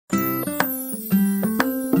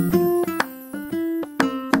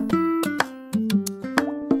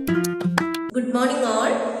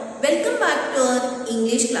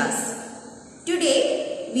class. Today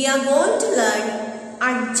we are going to learn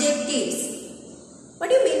adjectives. What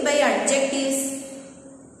do you mean by adjectives?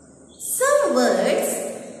 Some words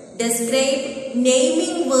describe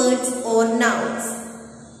naming words or nouns.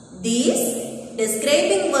 These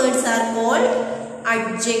describing words are called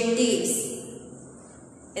adjectives.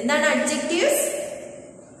 എന്താണ് adjectives?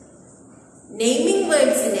 Naming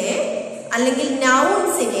words ne അല്ലെങ്കിൽ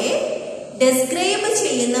nouns ne describe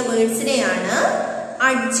ചെയ്യുന്ന words നെയാണ്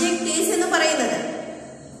adjectives എന്ന് പറയുന്നത്.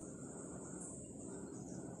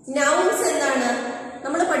 Nouns എന്താണ്?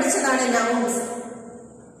 നമ്മൾ പഠിച്ചതാണ് nouns.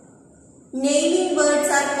 Naming words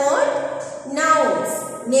are called nouns.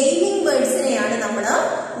 Naming words നെയാണ് നമ്മൾ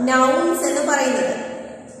nouns എന്ന് പറയുന്നത്.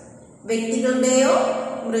 വ്യക്തികളുടെയോ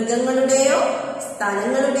മൃഗങ്ങളുടെയോ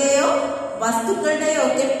സ്ഥലങ്ങളുടെയോ വസ്തുക്കളുടെയോ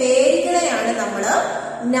ഒക്കെ പേരുകളെയാണ് നമ്മൾ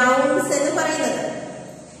nouns എന്ന് പറയുന്നത്.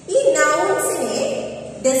 ഈ നൗൺസിനെ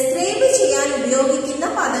ഡിസ്ക്രൈബ് ചെയ്യാൻ ഉപയോഗിക്കുന്ന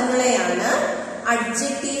പദങ്ങളെയാണ്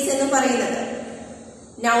അഡ്ജക്റ്റീവ്സ് എന്ന് പറയുന്നത്.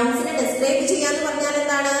 നൗൺസിനെ ഡിസ്ക്രൈബ് ചെയ്യാന്ന് പറഞ്ഞാൽ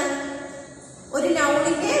എന്താണ്? ഒരു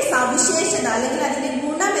നൗണിന്റെ സവിശേഷത അല്ലെങ്കിൽ അതിന്റെ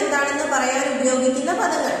ഗുണം എന്താണെന്ന് പറയാൻ ഉപയോഗിക്കുന്ന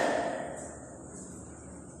പദങ്ങൾ.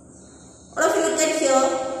 All of you look at here.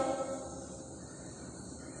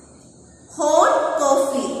 Hot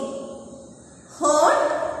coffee. Hot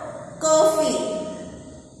coffee.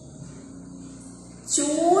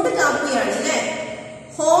 ചൂട് കാപ്പിയാണ് അല്ലേ?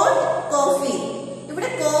 Hot coffee. ഇവിടെ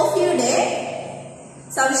കോഫിയുടെ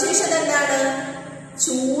സവിശേഷത എന്താണ്?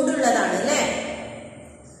 ചൂടുള്ളതാണ് അല്ലേ?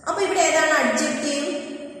 അപ്പൊ ഇവിടെ ഏതാണ് adjective?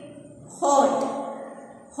 Hot.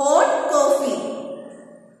 Hot coffee.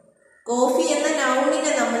 Coffee എന്ന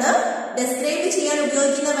നൗണിനെ നമ്മൾ ഡിസ്ക്രൈബ് ചെയ്യാൻ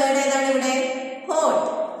ഉപയോഗിക്കുന്ന വേർഡ് ഏതാണ് ഇവിടെ? ഹോട്ട്.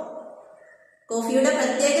 കോഫിയുടെ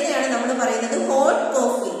പ്രത്യേകതയാണ് നമ്മൾ പറയുന്നത് hot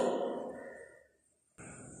coffee.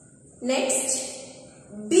 Next,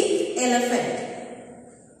 big elephant.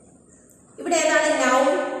 ഇവിടെ ഏതാണ് നൗൺ?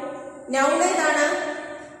 നൗൺ ഏതാണ്?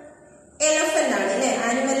 എലഫന്റ് ആണ് അല്ലെ?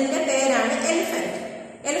 ആനിമലിന്റെ പേരാണ് എലിഫന്റ്.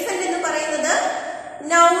 എലിഫന്റ് എന്ന് പറയുന്നത്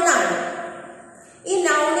നൗൺ ആണ്. ഈ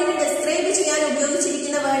നൗണിനെ ഡിസ്ക്രൈബ് ചെയ്യാൻ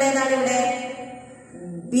ഉപയോഗിച്ചിരിക്കുന്ന വേർഡ് ഏതാണ് ഇവിടെ?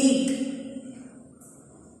 ബിഗ്.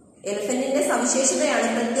 എലിഫന്റിന്റെ സവിശേഷതയാണ്,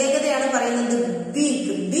 പ്രത്യേകതയാണ് പറയുന്നത്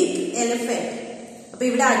ബിഗ്. Big elephant. അപ്പൊ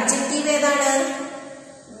ഇവിടെ അഡ്ജക്റ്റീവ് ഏതാണ്?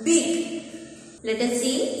 Big. Let us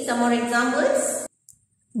see some more examples.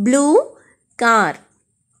 Blue car.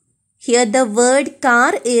 Here the word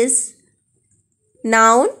car is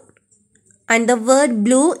noun and the word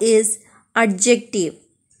blue is adjective.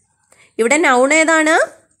 ഇവിടെ noun ഏതാണ്?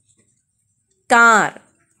 Car.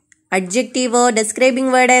 Adjective or describing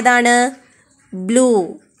word ഏതാണ്? Blue.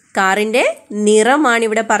 കാറിന്റെ നിറമാണ്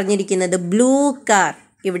ഇവിടെ പറഞ്ഞിരിക്കുന്നത്. Blue car.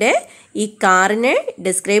 ഇവിടെ ഈ കാറിനെ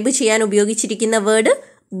ഡിസ്ക്രൈബ് ചെയ്യാൻ ഉപയോഗിച്ചിരിക്കുന്ന വേർഡ്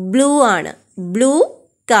ബ്ലൂ ആണ്. Blue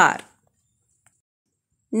car.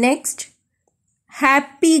 Next,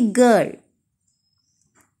 happy girl.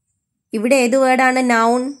 ഇവിടെ ഏത് വേർഡാണ്?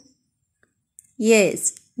 Noun. Yes,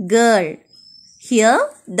 girl. Here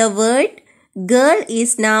the word girl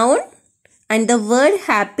is noun and the word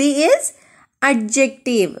happy is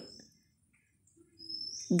adjective.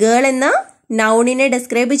 Girl എന്ന നൗണിനെ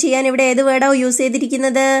ഡിസ്ക്രൈബ് ചെയ്യാൻ ഇവിടെ ഏത് വേർഡാണ് യൂസ്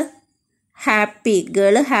ചെയ്തിരിക്കുന്നത്? ഹാപ്പി.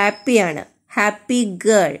 ഗേൾ ഹാപ്പിയാണ്. Happy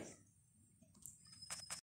girl.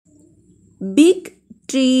 Big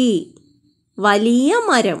tree. വലിയ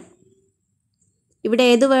മരം. ഇവിടെ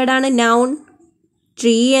ഏത് വേർഡാണ്? നൗൺ.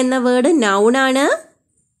 ട്രീ എന്ന വേർഡ് നൗൺ ആണ്.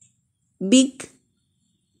 ബിഗ്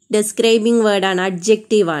ഡിസ്ക്രൈബിംഗ് വേർഡാണ്,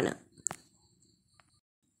 അഡ്ജക്റ്റീവ് ആണ്.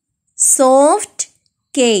 Soft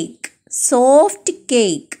cake. Soft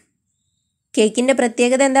cake. കേക്കിന്റെ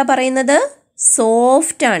പ്രത്യേകത എന്താ പറയുന്നത്?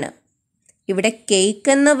 സോഫ്റ്റ് ആണ്. ഇവിടെ കേക്ക്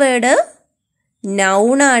എന്ന വേർഡ്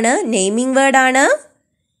നൗൺ ആണ്, നെയിമിംഗ് വേർഡ് ആണ്.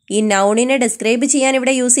 ഈ നൗണിനെ ഡിസ്ക്രൈബ് ചെയ്യാൻ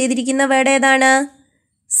ഇവിടെ യൂസ് ചെയ്തിരിക്കുന്ന വേർഡ് ഏതാണ്?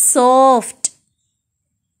 സോഫ്റ്റ്.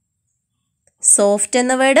 സോഫ്റ്റ്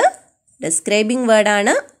എന്ന വേർഡ് ഡിസ്ക്രൈബിംഗ് വേർഡ്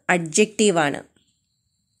ആണ്, അഡ്ജക്റ്റീവ് ആണ്.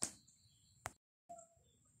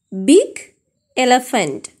 Big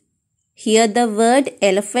elephant. Here the word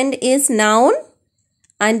elephant is noun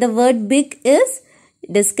and the word big is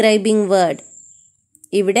describing word.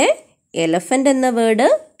 ഇവിടെ elephant എന്ന വേർഡ്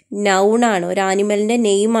noun ആണ്, ഒരു ആനിമലിന്റെ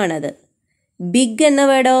നെയിം ആണത്. ബിഗ് എന്ന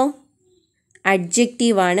വേർഡോ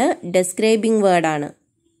അഡ്ജക്റ്റീവ് ആണ്, ഡിസ്ക്രൈബിംഗ് വേർഡ് ആണ്.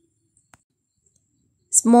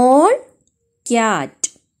 Small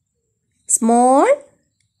cat. Small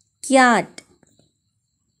cat.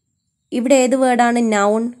 ഇവിടെ ഏത് വേർഡാണ്?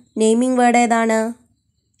 നൗൺ. നെയിമിംഗ് വേർഡ് ഏതാണ്?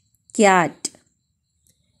 ക്യാറ്റ്.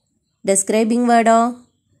 Describing വേർഡോ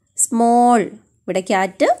small. ഇവിടെ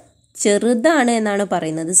ക്യാറ്റ് ചെറുതാണ് എന്നാണ്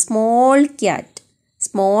പറയുന്നത്. Small cat.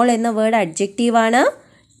 സ്മോൾ എന്ന വേർഡ് അഡ്ജക്റ്റീവ് ആണ്.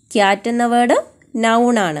 ക്യാറ്റ് എന്ന വേർഡ്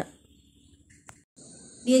നൗൺ ആണ്.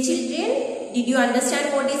 Dear children, did you understand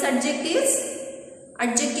what adjectives?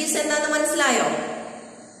 Adjectives എന്താന്ന് മനസ്സിലായോ?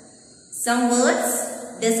 Some words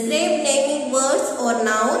describe naming words or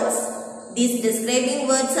nouns. These describing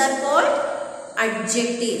words are called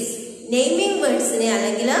adjectives. Naming words ne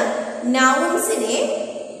അല്ലെങ്കിൽ nouns ne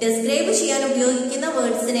describe ചെയ്യാൻ ഉപയോഗിക്കുന്ന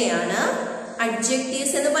words നെയാണ്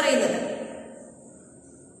adjectives എന്ന് പറയുന്നത്.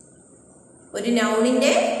 ഒരു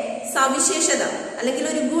നൗണിന്റെ സവിശേഷത അല്ലെങ്കിൽ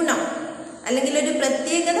ഒരു ഗുണം അല്ലെങ്കിൽ ഒരു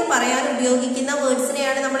പ്രത്യേകത പറയാൻ ഉപയോഗിക്കുന്ന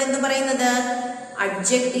വേർഡ്സിനെയാണ് നമ്മൾ എന്ത് പറയുന്നത്?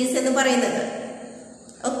 adjectives എന്ന് പറയുന്നത്.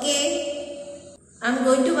 Okay, I'm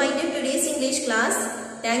going to wind up today's English class.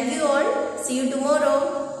 Thank you all. See you tomorrow.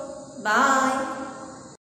 Bye.